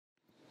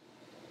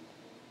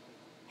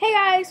Hey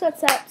guys,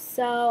 what's up?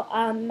 So,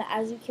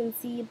 as you can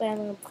see by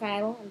the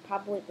title and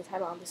probably the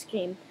title on the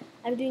screen,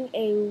 I'm doing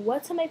a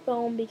what's on my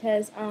phone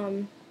because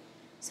some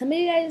of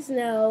you guys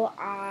know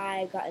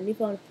I got a new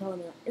phone to follow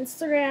me on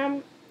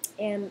Instagram,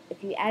 and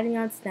if you add me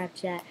on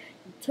Snapchat,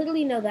 you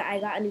totally know that I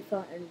got a new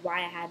phone and why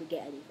I had to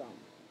get a new phone.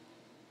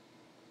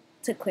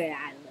 To clear that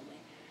out a little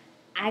bit,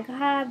 I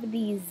have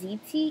the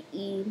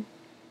ZTE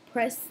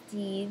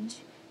Prestige.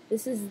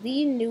 This is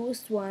the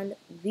newest one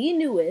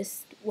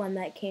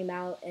that came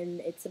out, and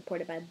it's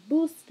supported by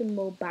Boost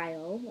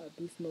Mobile or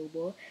Boost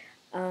Mobile.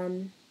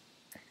 I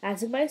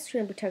took my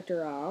screen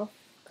protector off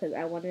because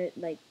I wanted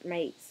like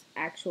my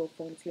actual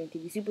phone screen to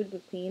be super duper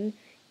clean,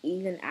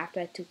 even after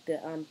I took the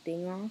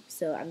thing off.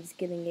 So I'm just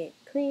getting it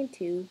clean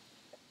too.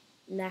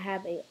 And I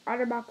have a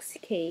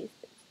OtterBox case,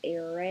 a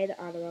red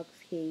OtterBox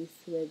case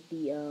with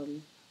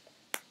the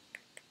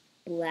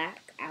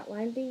black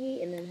outline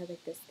thingy, and then has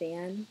like the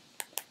stand.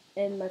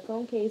 And my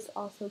phone case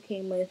also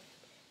came with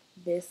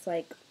this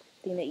like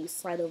thing that you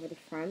slide over the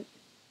front.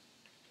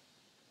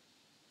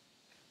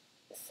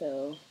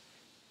 So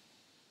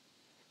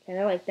kind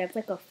of like that's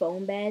like a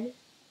phone bed.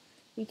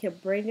 You can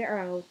bring it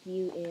around with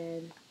you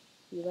and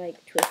you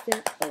like twist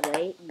it the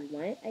way you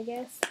want, I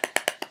guess.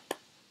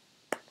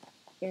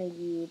 And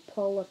you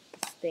pull up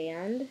the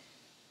stand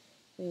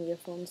and your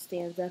phone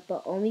stands up,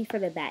 but only for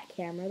the back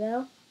camera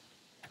though.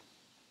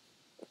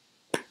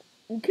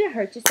 You could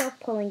hurt yourself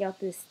pulling out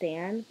this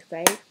stand because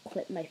I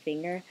clipped my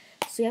finger.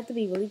 So you have to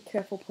be really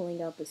careful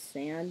pulling out the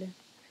stand.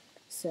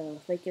 So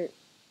if you're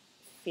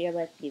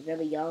like you're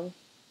really young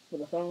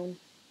with a phone,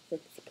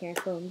 like parent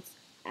phones,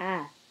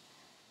 I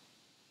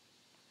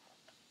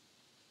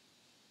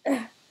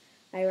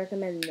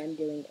recommend them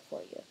doing it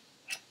for you.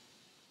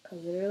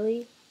 Cause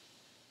literally,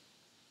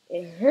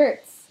 it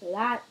hurts a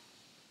lot.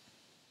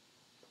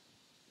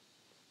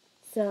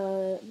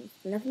 So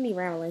nothing to be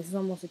rambling. This is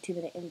almost a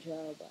 2-minute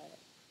intro, but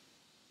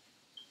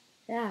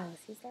yeah,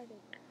 let's get started.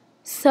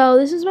 So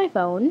this is my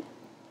phone.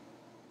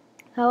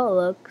 How it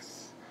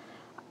looks.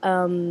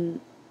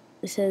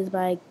 It says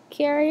my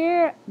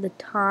carrier, the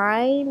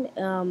time,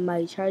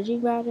 my charging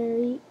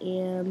battery,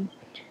 and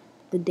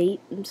the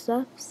date and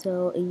stuff.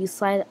 So you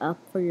slide up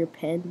for your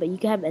PIN, but you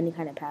can have any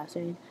kind of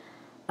password.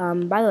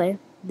 By the way,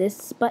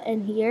 this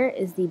button here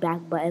is the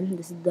back button.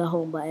 This is the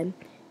home button.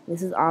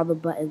 This is all the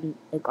button,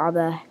 like all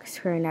the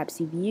current apps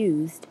you've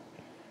used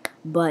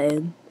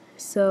button.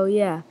 So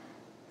yeah,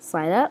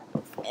 slide up,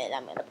 and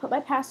I'm gonna put my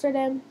password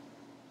in.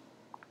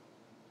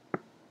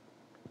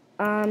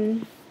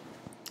 So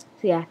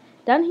yeah,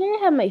 down here I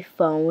have my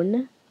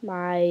phone,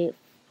 my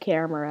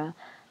camera,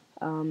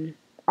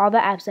 all the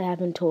apps I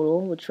have in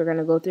total, which we're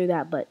gonna go through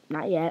that, but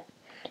not yet.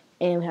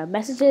 And we have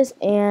messages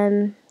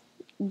and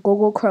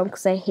Google Chrome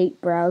because I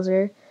hate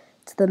browser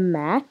to the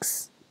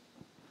max.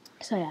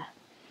 So yeah,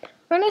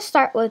 we're gonna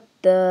start with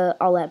the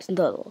all apps in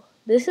total.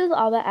 This is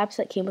all the apps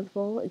that came with the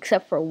phone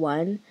except for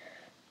one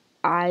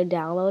I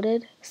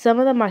downloaded. Some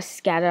of them are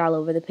scattered all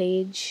over the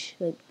page.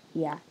 Like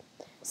yeah.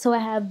 So I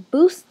have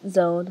Boost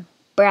Zone,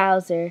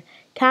 browser,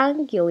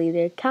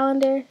 calculator,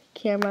 calendar,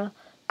 camera,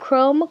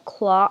 Chrome,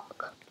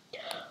 clock,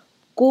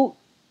 Google,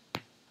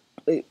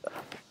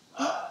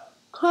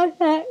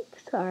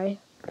 contacts,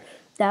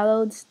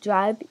 downloads,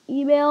 drive,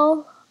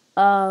 email,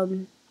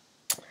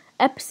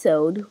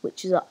 episode,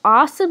 which is an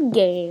awesome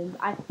game.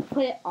 I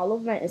put it all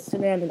over my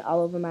Instagram and all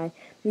over my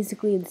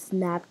Musical.ly and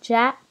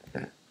Snapchat.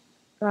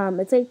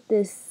 It's like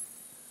this.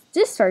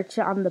 Just search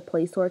it on the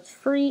Play Store. It's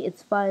free.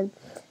 It's fun.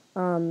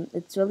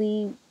 It's a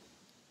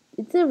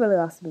really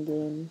awesome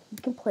game. You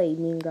can play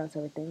Mean Girls,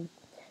 everything.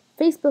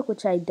 Facebook,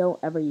 which I don't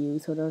ever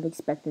use, so don't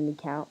expect an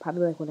account.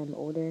 Probably like when I'm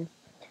older.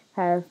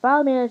 Have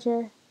File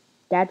Manager,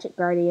 Gadget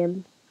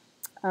Guardian,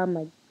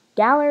 my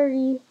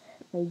gallery,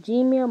 my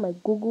Gmail, my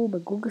Google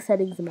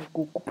settings, and my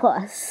Google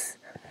Plus.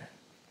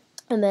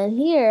 And then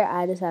here,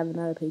 I just have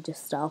another page of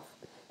stuff.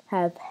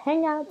 Have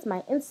Hangouts,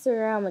 my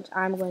Instagram, which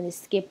I'm going to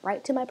skip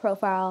right to my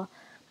profile.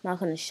 I'm not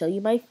going to show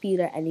you my feed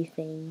or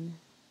anything.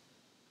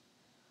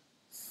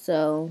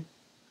 So,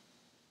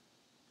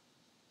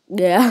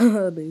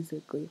 yeah,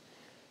 basically.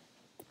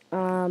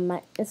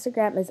 My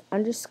Instagram is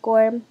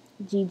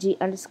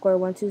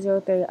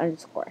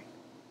 _GG_1203_.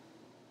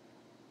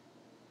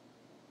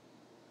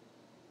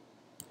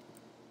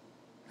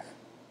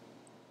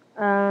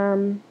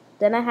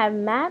 Then I have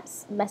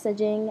Maps,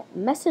 Messaging,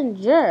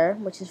 Messenger,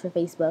 which is for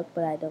Facebook,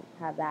 but I don't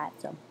have that.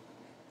 So,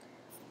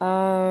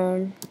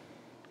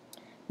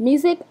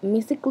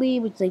 Musical.ly,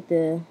 which is like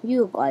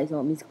you guys know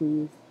what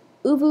Musical.ly is.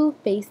 Uvu,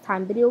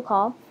 FaceTime video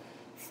call.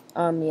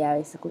 Yeah,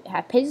 basically. I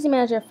have Pages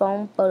Manager,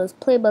 phone, photos,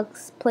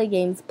 playbooks, play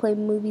games, play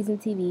movies and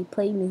TV,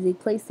 play music,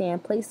 play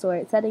Sand, play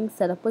store, settings,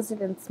 setup,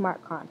 wizard, and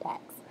smart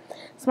contacts.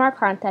 Smart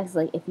contacts is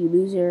like if you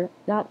lose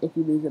not if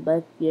you lose it,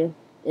 but if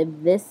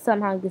this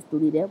somehow gets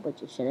deleted,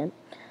 which it shouldn't,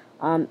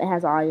 it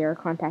has all your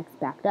contacts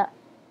backed up.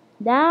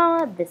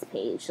 Now this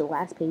page, the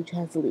last page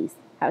has the least.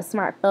 Have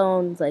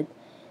smartphones, like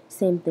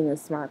same thing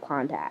as smart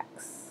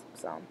contacts.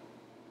 So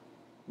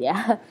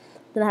yeah.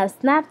 Then I have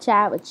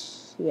Snapchat,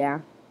 which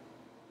yeah.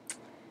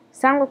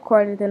 sound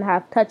recorder, then I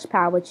have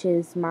touchpad, which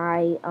is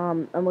my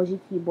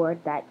emoji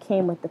keyboard that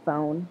came with the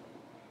phone.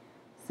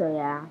 So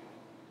yeah,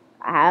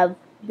 I have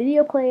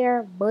video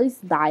player, voice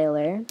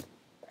dialer,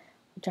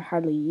 which I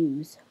hardly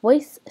use,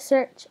 voice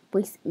search,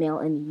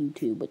 voicemail, and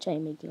YouTube, which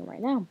I'm making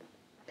right now.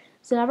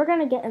 So now we're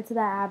gonna get into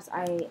the apps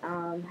I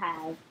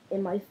have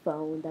in my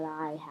phone that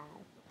I have.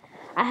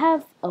 I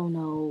have, oh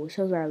no, it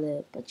shows where I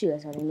live, but you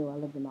guys already knew I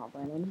live in Mount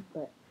Vernon,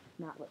 but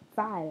not with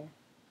fire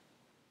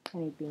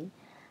or anything.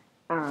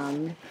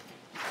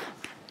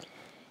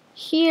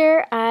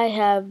 Here I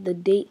have the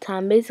date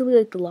time, basically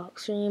like the lock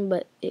screen,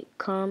 but it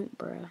comes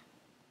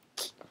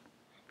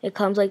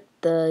like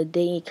the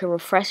date. You can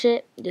refresh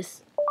it,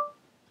 just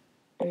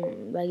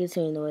that gets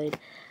me annoyed.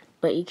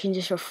 But you can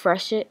just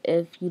refresh it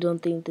if you don't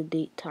think the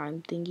date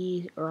time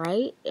thingy is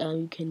right.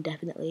 You can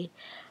definitely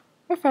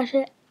refresh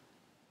it.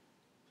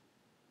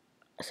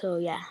 So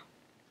yeah,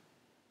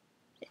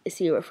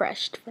 see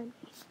refreshed for me.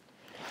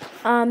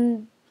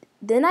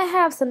 Then I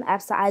have some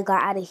apps that I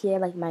got out of here,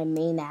 like my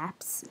main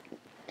apps,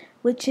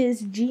 which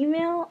is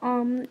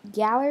Gmail,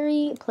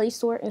 Gallery, Play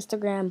Store,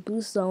 Instagram,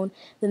 Boost Zone.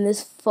 Then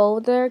this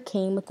folder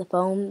came with the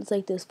phone. It's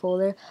like this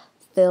folder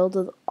filled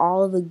with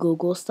all of the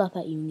Google stuff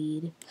that you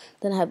need.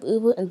 Then I have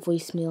Uber and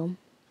voicemail.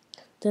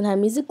 Then I have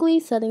Musically,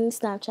 Settings,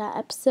 Snapchat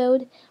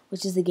episode,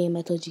 which is the game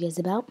I told you guys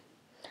about.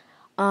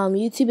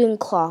 YouTube and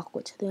Clock,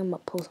 which I think I'm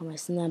gonna post on my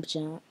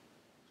Snapchat.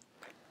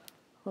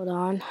 Hold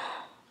on.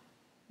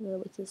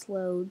 Wait, this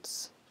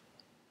loads.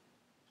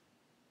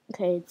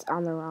 Okay, it's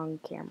on the wrong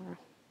camera.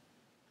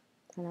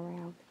 Turn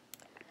around.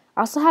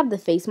 I also have the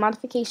face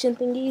modification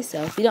thingy,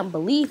 so if you don't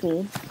believe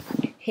me,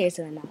 here's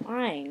what I'm not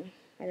lying.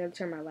 I gotta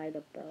turn my light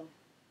up though.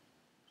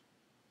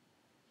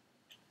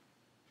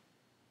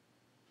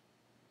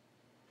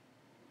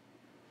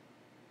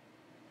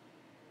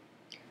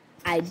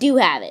 I do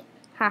have it.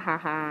 Ha ha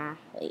ha.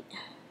 Wait.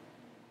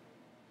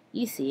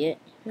 You see it.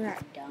 You're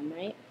not dumb,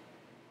 right?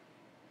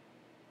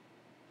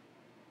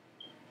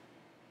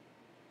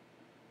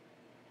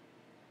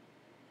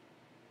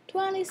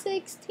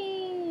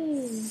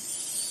 "2016."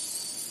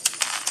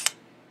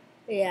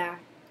 Yeah.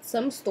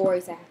 Some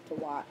stories I have to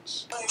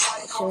watch.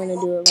 So I'm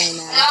gonna do it right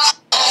now.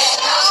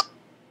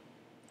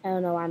 I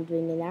don't know why I'm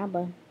doing it now,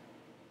 but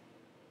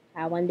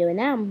I want to do it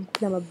now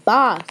because I'm a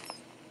boss.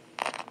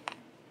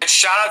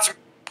 Shout out to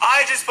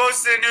I just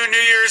posted a New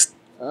Year's.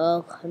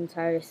 Oh, I'm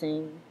tired of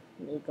seeing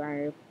Nick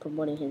Garner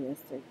promoting his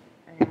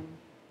Instagram.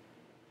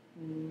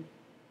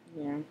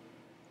 Yeah. I'm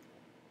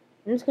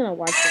just gonna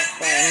watch that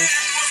friend.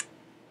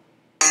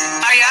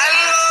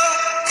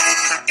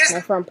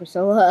 My friend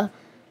Priscilla.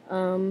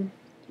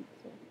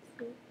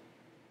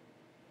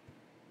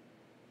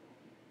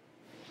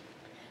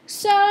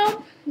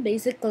 So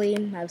basically, I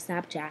have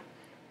Snapchat,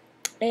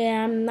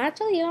 and I'm not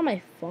really on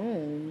my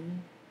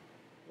phone.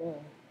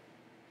 Whoa.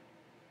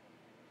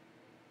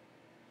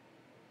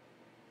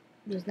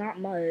 There's not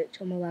much.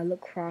 Oh my god, I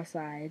look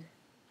cross-eyed.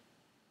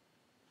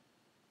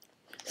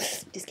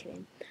 Just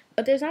kidding.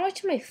 But there's not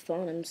much on my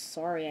phone. I'm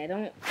sorry. I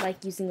don't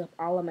like using up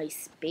all of my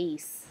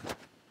space.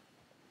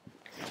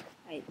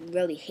 I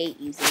really hate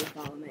using up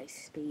all of my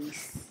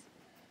space.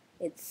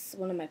 It's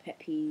one of my pet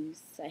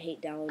peeves. I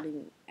hate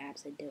downloading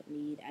apps I don't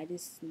need. I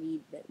just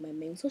need like my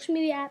main social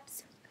media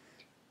apps.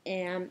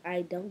 And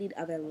I don't need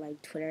other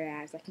like Twitter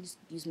apps. I can just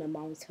use my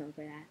mom's phone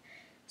for that.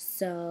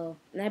 So,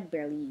 and I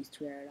barely use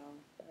Twitter at all.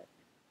 But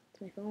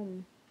it's my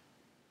phone.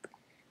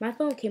 My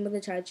phone came with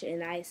a charger,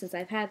 and since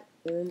I've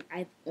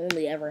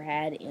only ever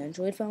had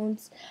Android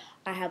phones.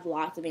 I have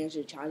lots of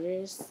Android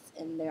chargers,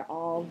 and they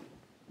all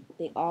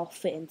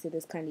fit into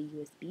this kind of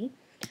USB.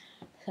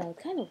 So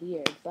it's kind of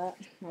weird, but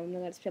I'm not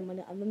gonna spend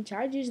money on them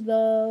chargers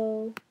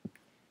though.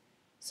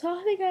 So I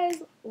hope you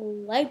guys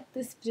like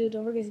this video.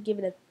 Don't forget to give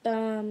it a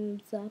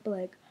thumbs up.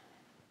 Like,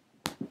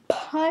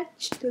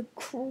 punch the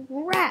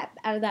crap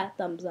out of that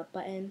thumbs up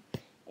button,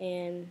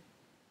 and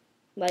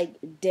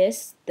like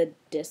the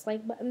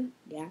dislike button.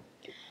 Yeah.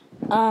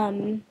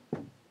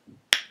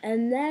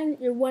 And then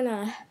you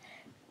wanna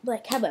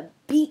like have a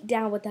beat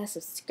down with that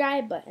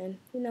subscribe button.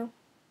 You know,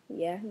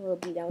 yeah, a little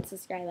beat down with the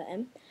subscribe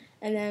button,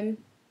 and then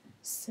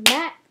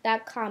smack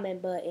that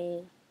comment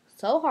button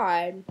so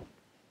hard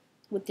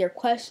with your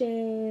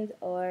questions,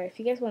 or if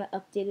you guys want to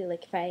update it,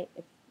 like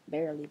if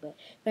barely, but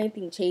if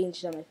anything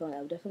changed on my phone, I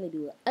would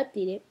definitely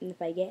update it. And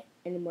if I get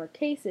any more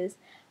cases,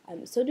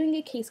 I'm still doing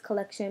a case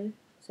collection.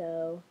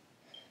 So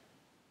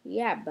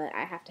yeah, but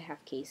I have to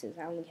have cases.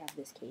 I only have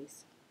this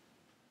case.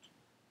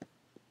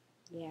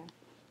 Yeah.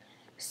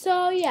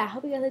 So yeah,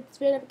 hope you guys like this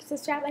video. Don't forget to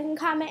subscribe, like, and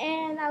comment,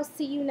 and I'll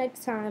see you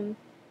next time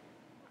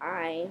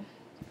I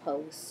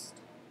post,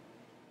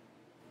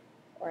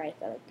 or I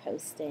feel like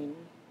posting.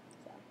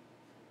 So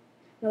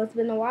I know it's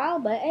been a while,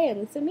 but hey, at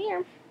least I'm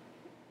here.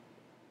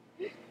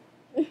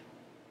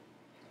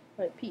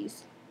 Alright,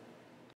 peace.